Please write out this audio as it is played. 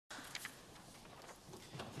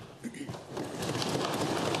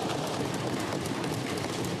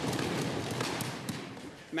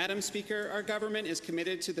Madam Speaker, our government is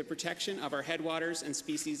committed to the protection of our headwaters and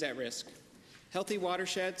species at risk. Healthy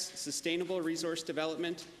watersheds, sustainable resource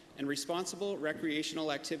development, and responsible recreational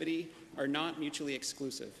activity are not mutually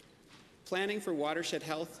exclusive. Planning for watershed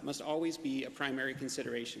health must always be a primary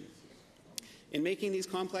consideration. In making these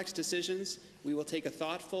complex decisions, we will take a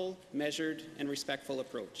thoughtful, measured, and respectful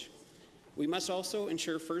approach. We must also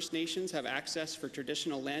ensure First Nations have access for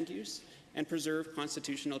traditional land use and preserve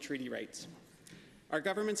constitutional treaty rights. Our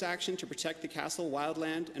government's action to protect the Castle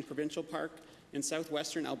Wildland and Provincial Park in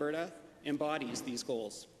southwestern Alberta embodies these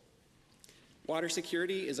goals. Water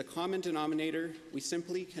security is a common denominator we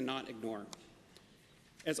simply cannot ignore.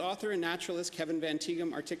 As author and naturalist Kevin Van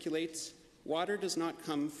Tighem articulates, water does not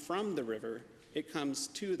come from the river, it comes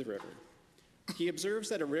to the river. He observes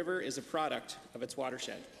that a river is a product of its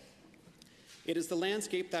watershed. It is the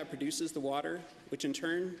landscape that produces the water, which in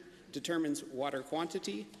turn determines water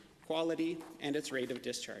quantity, quality, and its rate of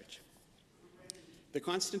discharge. The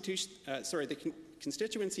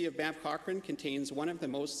constituency of Banff Cochrane contains one of the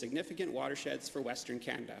most significant watersheds for Western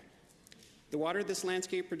Canada. The water this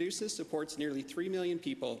landscape produces supports nearly 3 million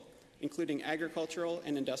people, including agricultural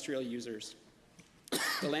and industrial users.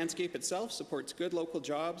 The landscape itself supports good local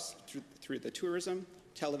jobs through the tourism,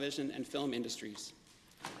 television, and film industries.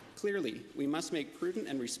 Clearly, we must make prudent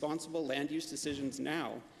and responsible land use decisions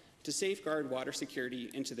now to safeguard water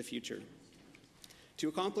security into the future. To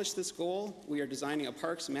accomplish this goal, we are designing a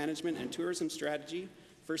parks management and tourism strategy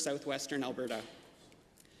for southwestern Alberta.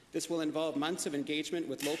 This will involve months of engagement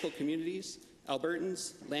with local communities,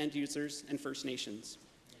 Albertans, land users, and First Nations.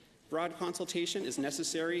 Broad consultation is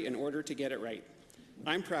necessary in order to get it right.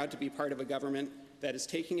 I'm proud to be part of a government that is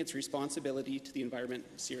taking its responsibility to the environment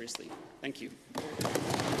seriously. Thank you.